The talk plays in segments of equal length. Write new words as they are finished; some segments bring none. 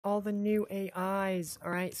all the new AIs.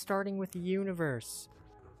 Alright, starting with the universe.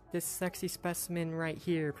 This sexy specimen right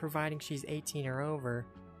here, providing she's 18 or over,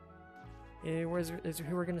 is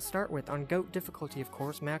who we're gonna start with. On GOAT difficulty, of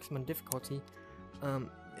course, maximum difficulty.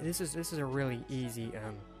 This is a really easy,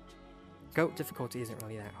 GOAT difficulty isn't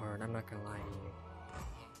really that hard, I'm not gonna lie to you.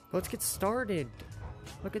 Let's get started.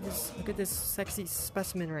 Look at this sexy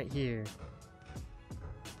specimen right here.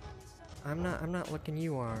 I'm not looking,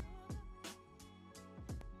 you are.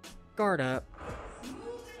 Guard up.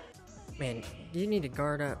 Man, you need to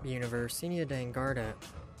guard up, universe. You need to dang guard up.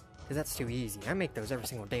 Cause that's too easy. I make those every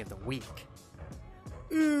single day of the week.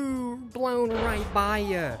 Ooh, blown right by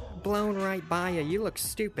ya. Blown right by ya. You look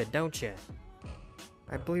stupid, don't ya?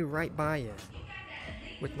 I blew right by ya.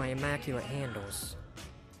 With my immaculate handles.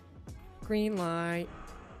 Green light.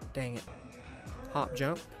 Dang it. Hop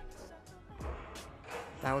jump.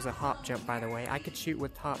 That was a hop jump, by the way. I could shoot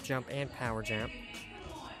with hop jump and power jump.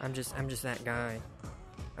 I'm just that guy.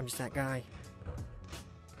 I'm just that guy.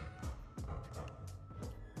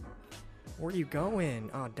 Where are you going?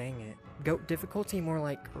 Oh, dang it. GOAT difficulty? More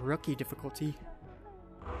like rookie difficulty.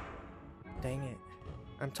 Dang it.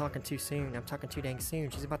 I'm talking too soon. I'm talking too dang soon.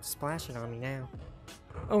 She's about to splash it on me now.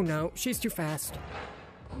 Oh no, she's too fast.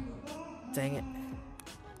 Dang it.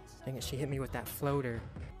 Dang it, she hit me with that floater.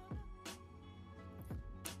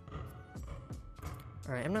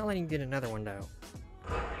 Alright, I'm not letting you get another one though.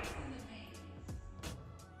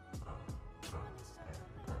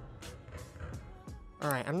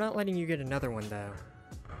 Alright, I'm not letting you get another one though.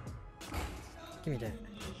 Give me that.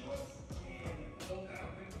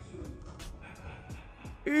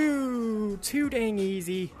 Ooh, too dang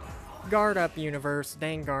easy. Guard up, universe.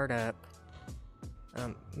 Dang guard up.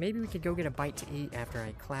 Maybe we could go get a bite to eat after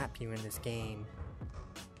I clap you in this game.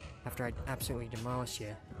 After I absolutely demolish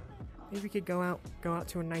you. Maybe we could go out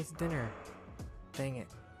to a nice dinner. Dang it.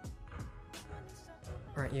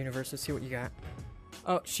 Alright, universe, let's see what you got.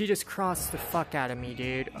 Oh, she just crossed the fuck out of me,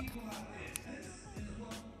 dude.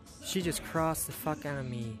 She just crossed the fuck out of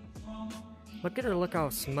me. Look at her look all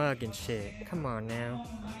smug and shit. Come on now.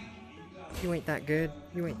 You ain't that good.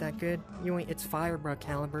 You ain't that good. You ain't. It's fire, bro,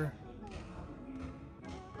 caliber.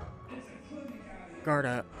 Guard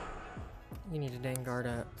up. You need to dang guard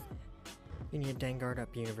up. You need to dang guard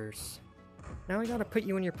up, universe. Now I gotta put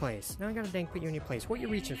you in your place. Now I gotta dang put you in your place. What you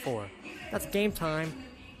reaching for? That's game time.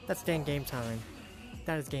 That's dang game time.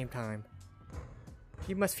 That is game time.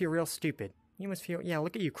 You must feel real stupid. You must feel... Yeah,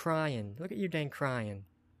 look at you crying. Look at you dang crying.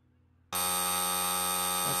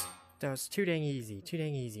 That was too dang easy. Too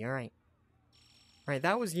dang easy. Alright. Alright,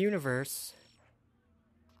 that was universe.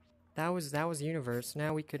 That was universe.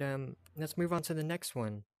 Now we could, let's move on to the next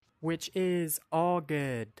one. Which is all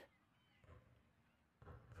good.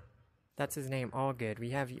 That's his name, all good.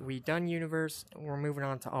 We done universe, we're moving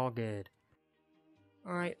on to all good.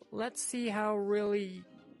 Alright, let's see how really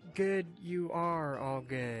good you are, all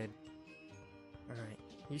good. Alright,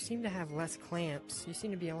 you seem to have less clamps. You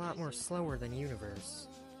seem to be a lot more slower than universe.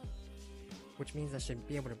 Which means I should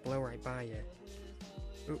be able to blow right by you.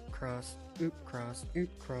 Oop, crossed. Oop, crossed. Oop,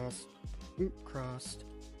 crossed. Oop, crossed.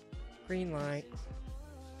 Green light.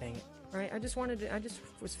 Dang it. Alright, I just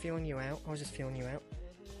was feeling you out. I was just feeling you out.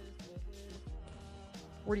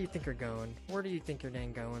 Where do you think you're going? Where do you think you're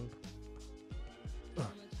dang going?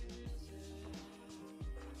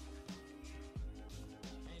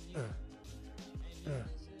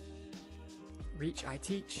 Reach, I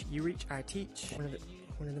teach. You reach, I teach.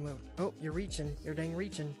 One of the most. Oh, you're reaching. You're dang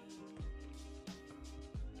reaching.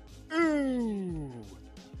 Ooh!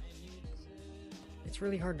 It's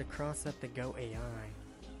really hard to cross up the GOAT AI.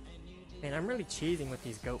 Man, I'm really cheesing with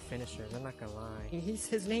these GOAT finishers, I'm not gonna lie.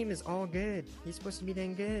 His name is all good. He's supposed to be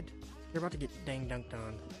dang good. You're about to get dang dunked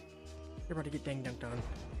on. You're about to get dang dunked on.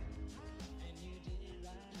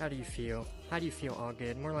 How do you feel? How do you feel, all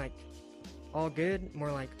good? More like all good?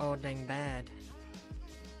 More like all dang bad.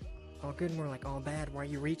 All good, more like all bad. Why are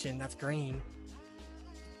you reaching? That's green.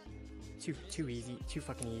 Too easy. Too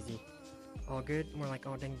fucking easy. All good, more like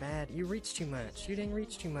all dang bad. You reach too much. You dang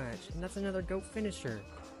reach too much. And that's another GOAT finisher.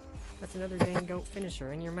 That's another dang GOAT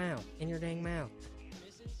finisher in your mouth. In your dang mouth.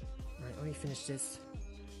 Alright, let me finish this.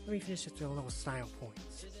 Let me finish this with a little style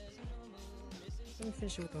points. Let me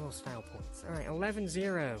finish it with a little style points. Alright,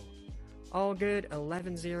 11-0. All good,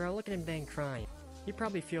 11-0. Look at him dang crying. He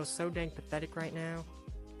probably feels so dang pathetic right now.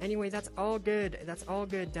 Anyway, that's all good. That's all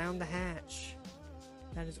good down the hatch.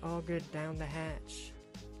 That is all good down the hatch.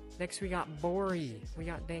 Next we got Bori. We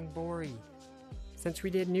got dang Bori. Since we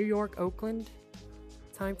did New York, Oakland,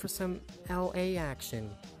 time for some LA action.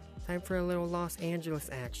 Time for a little Los Angeles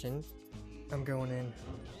action. I'm going in.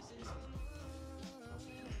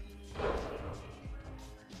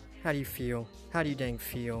 How do you feel? How do you dang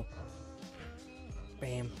feel?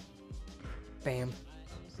 Bam. Bam.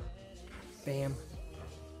 Bam.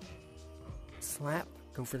 Slap.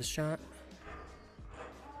 Go for the shot.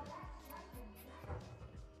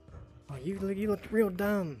 Oh, you look real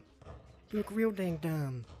dumb. You look real dang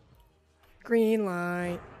dumb. Green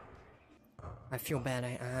light. I feel bad.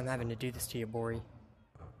 I'm having to do this to you, Bori.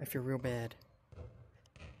 I feel real bad.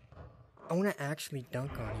 I want to actually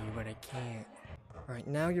dunk on you, but I can't. All right,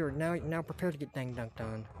 now prepare to get dang dunked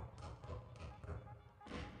on.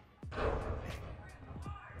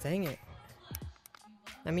 Dang it.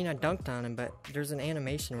 I mean, I dunked on him, but there's an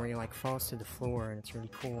animation where he like falls to the floor, and it's really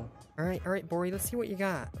cool. All right, Bori. Let's see what you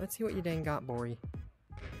got. Let's see what you dang got, Bori.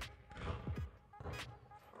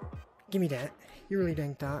 Give me that. You really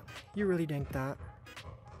dang thought. You really dang thought.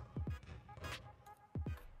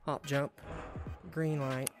 Hop jump. Green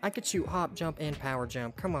light. I could shoot hop jump and power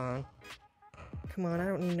jump. Come on. Come on, I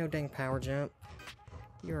don't need no dang power jump.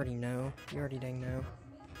 You already know. You already dang know.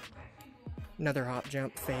 Another hop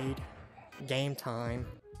jump fade. Game time.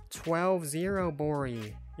 12-0,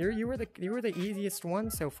 Bori. You were the easiest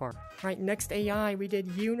one so far. Alright, next AI, we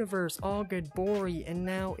did Universe. All good, Bori. And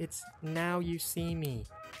now it's Now You See Me.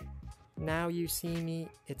 Now You See Me.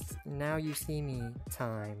 It's Now You See Me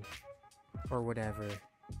time. Or whatever.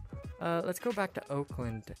 Let's go back to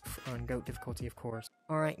Oakland on GOAT difficulty, of course.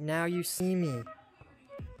 Alright, Now You See Me.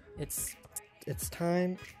 It's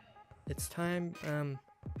time. It's time,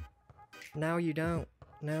 now you don't.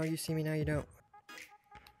 Now you see me, now you don't.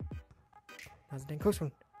 That was a dang close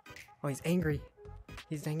one. Oh, he's angry.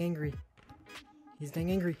 He's dang angry. He's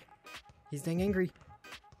dang angry. He's dang angry.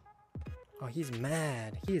 Oh, he's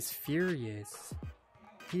mad. He is furious.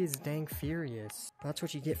 He is dang furious. That's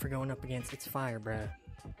what you get for going up against It's Fire, bruh.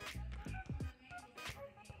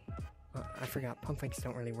 I forgot, pump fakes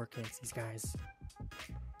don't really work against these guys.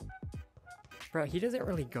 Bro, he doesn't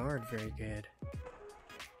really guard very good.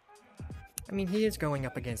 I mean, he is going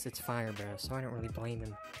up against It's Fire, bro, so I don't really blame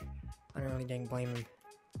him. I don't really dang blame him.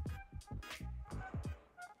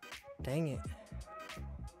 Dang it.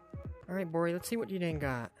 Alright, Bori, let's see what you dang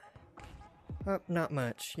got. Oh, not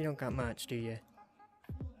much. You don't got much, do you?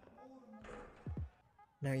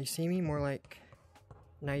 Now you see me more like...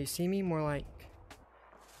 Now you see me more like...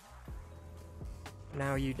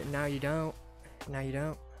 Now you don't. Now you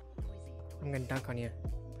don't. I'm gonna dunk on you.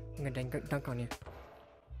 I'm gonna dunk on you.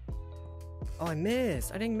 Oh, I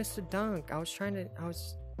missed. I didn't miss the dunk.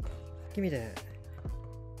 Give me that.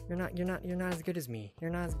 You're not as good as me.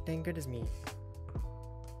 You're not as dang good as me.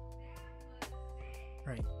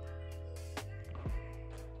 Right.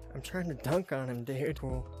 I'm trying to dunk on him, dude.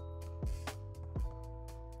 Cool.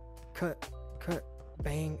 Cut,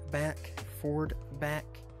 bang, back, forward, back.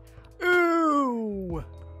 Ooh!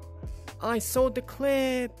 I sold the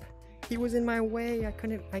clip. He was in my way. I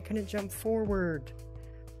couldn't jump forward.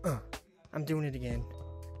 I'm doing it again.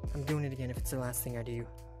 I'm doing it again if it's the last thing I do.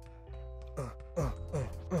 Alright,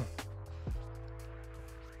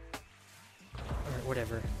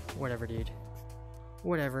 whatever. Whatever, dude.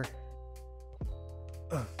 Whatever.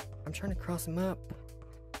 I'm trying to cross him up.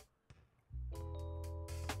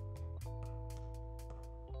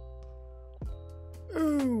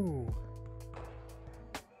 Ooh!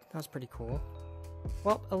 That was pretty cool.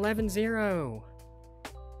 Well, 11-0.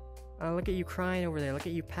 Look at you crying over there. Look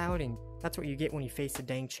at you pouting. That's what you get when you face the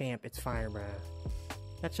dang champ. It's Fire, bruh.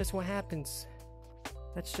 That's just what happens.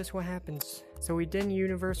 That's just what happens. So we did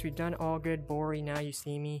Universe. We've done All Good, Bori. Now you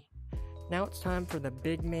see me. Now it's time for the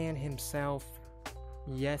big man himself.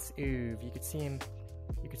 Yes, Uv. You could see him.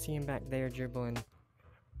 You could see him back there dribbling.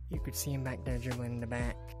 You could see him back there dribbling in the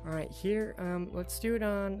back. All right, here. Let's do it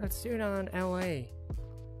on LA.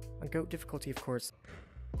 On GOAT difficulty, of course.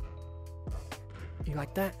 You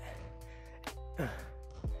like that?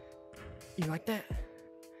 You like that?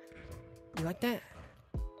 You like that?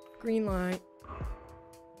 Green light.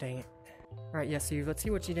 Dang it. Alright, yes, you. Let's see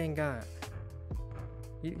what you dang got.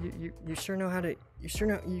 You sure know how to.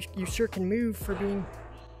 You sure can move for being.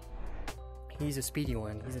 He's a speedy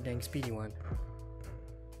one. He's a dang speedy one.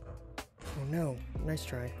 Oh no. Nice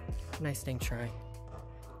try. Nice dang try.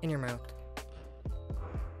 In your mouth.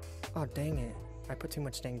 Oh dang it. I put too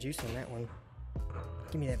much dang juice on that one.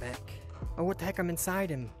 Give me that back. Oh, what the heck? I'm inside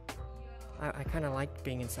him. I kind of like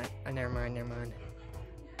being inside. Never mind.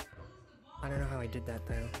 I don't know how I did that,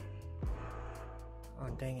 though. Oh,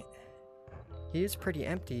 dang it. He is pretty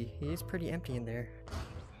empty. He is pretty empty in there.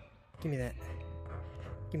 Give me that.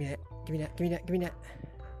 Give me that. Give me that. Give me that. Give me that.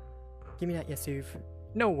 Give me that, Yasuv.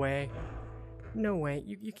 No way. No way.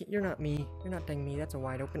 You're not me. You're not dang me. That's a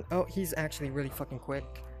wide open. Oh, he's actually really fucking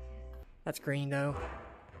quick. That's green, though.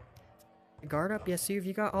 Guard up, Yasuv.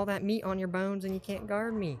 You got all that meat on your bones and you can't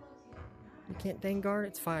guard me. You can't dang guard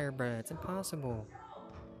its fire breath. It's impossible.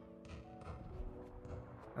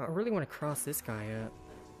 I really want to cross this guy up.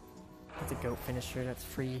 That's a goat finisher. That's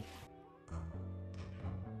free.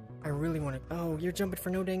 I really want to... Oh, you're jumping for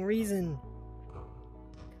no dang reason.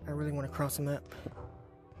 I really want to cross him up.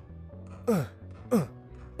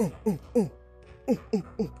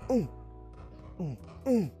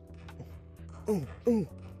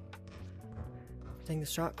 Dang the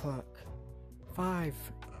shot clock. 5,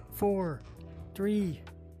 4, 3,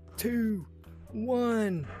 2,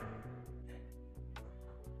 1.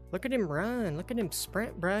 Look at him run. Look at him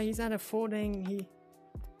sprint, bruh. He's at a full dang...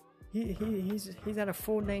 He's at a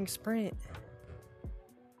full dang sprint.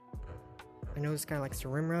 I know this guy likes to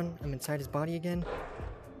rim run. I'm inside his body again.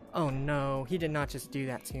 Oh no, he did not just do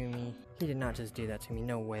that to me. He did not just do that to me.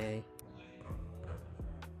 No way.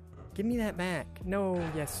 Give me that back. No,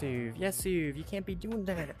 Yasuv. Yasuv, you can't be doing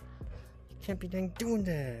that. You can't be dang doing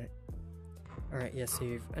that. Alright,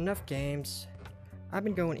 Yasuv. Enough games. I've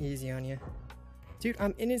been going easy on you. Dude,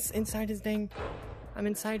 I'm inside his dang... I'm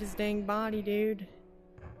inside his dang body, dude.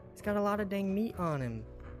 He's got a lot of dang meat on him.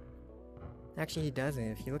 Actually, he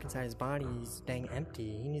doesn't. If you look inside his body, he's dang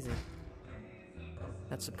empty. He needs a...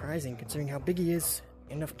 That's surprising, considering how big he is.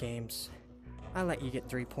 Enough games. I let you get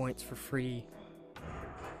 3 points for free.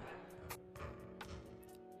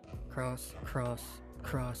 Cross, cross,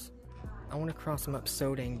 cross. I want to cross him up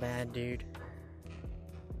so dang bad, dude.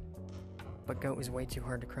 But goat is way too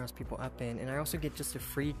hard to cross people up in. And I also get just a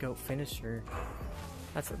free goat finisher.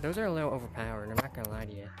 Those are a little overpowered, I'm not gonna lie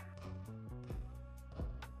to you.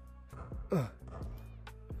 Well,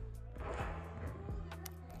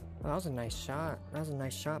 that was a nice shot. That was a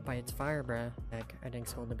nice shot by its fire, bruh. I dang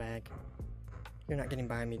sold the bag. You're not getting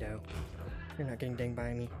by me, though. You're not getting dang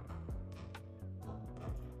by me.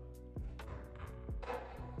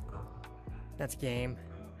 That's game.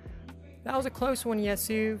 That was a close one,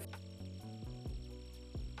 Yasuv.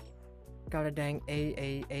 Got a dang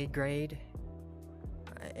A grade.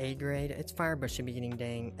 A grade. Its firebush should be getting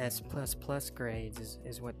dang S++ grades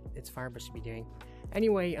is what its firebush should be doing.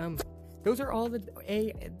 Anyway, those are all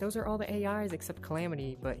the AIs except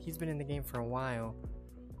Calamity, but he's been in the game for a while.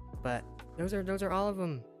 But those are all of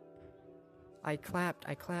them. I clapped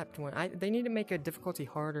one. They need to make a difficulty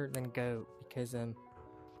harder than Goat because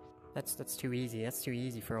that's too easy. That's too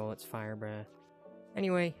easy for all its fire breath.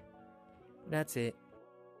 Anyway, that's it.